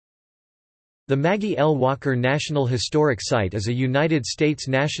The Maggie L. Walker National Historic Site is a United States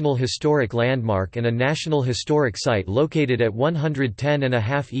National Historic Landmark and a National Historic Site located at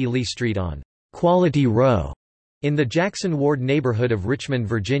 110.5 E. Lee Street on Quality Row in the Jackson Ward neighborhood of Richmond,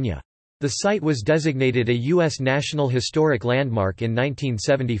 Virginia. The site was designated a U.S. National Historic Landmark in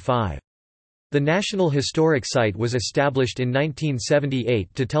 1975. The National Historic Site was established in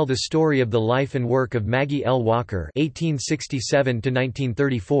 1978 to tell the story of the life and work of Maggie L. Walker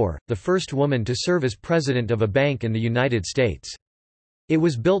 (1867–1934), the first woman to serve as president of a bank in the United States. It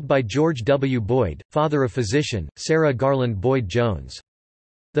was built by George W. Boyd, father of physician, Sarah Garland Boyd Jones.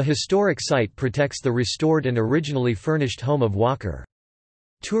 The historic site protects the restored and originally furnished home of Walker.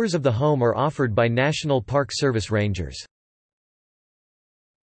 Tours of the home are offered by National Park Service rangers.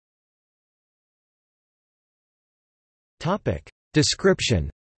 Description.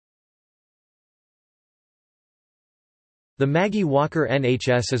 The Maggie Walker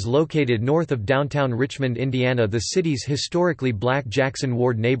NHS is located north of downtown Richmond, Indiana, the city's historically black Jackson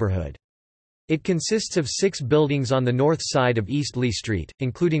Ward neighborhood. It consists of 6 buildings on the north side of East Lee Street,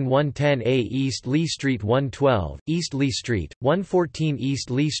 including 110A East Lee Street, 112, East Lee Street, 114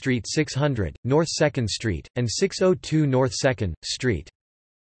 East Lee Street, 600, North 2nd Street, and 602 North 2nd Street.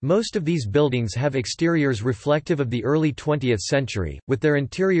 Most of these buildings have exteriors reflective of the early 20th century, with their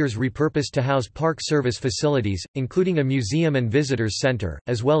interiors repurposed to house Park Service facilities, including a museum and visitors center,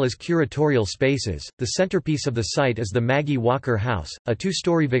 as well as curatorial spaces. The centerpiece of the site is the Maggie Walker House, a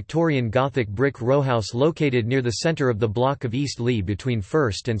 2-story Victorian Gothic brick rowhouse located near the center of the block of East Lee between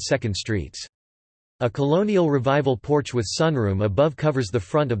 1st and 2nd Streets. A colonial revival porch with sunroom above covers the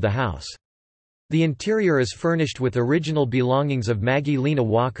front of the house. The interior is furnished with original belongings of Maggie Lena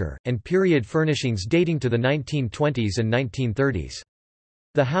Walker, and period furnishings dating to the 1920s and 1930s.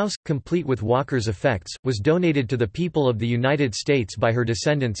 The house, complete with Walker's effects, was donated to the people of the United States by her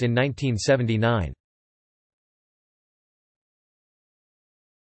descendants in 1979.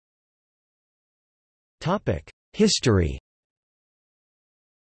 History.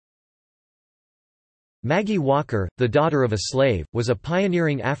 Maggie Walker, the daughter of a slave, was a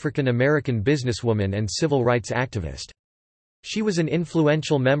pioneering African-American businesswoman and civil rights activist. She was an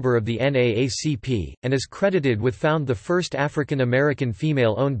influential member of the NAACP, and is credited with found the first African-American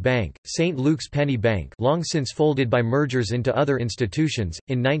female-owned bank, St. Luke's Penny Bank, long since folded by mergers into other institutions,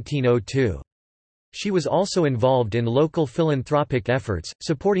 in 1902. She was also involved in local philanthropic efforts,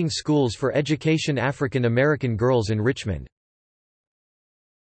 supporting schools for education African-American girls in Richmond.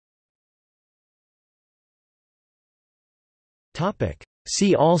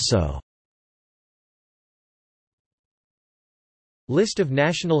 See also: List of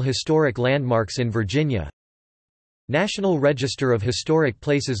National Historic Landmarks in Virginia, National Register of Historic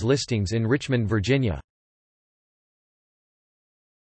Places listings in Richmond, Virginia.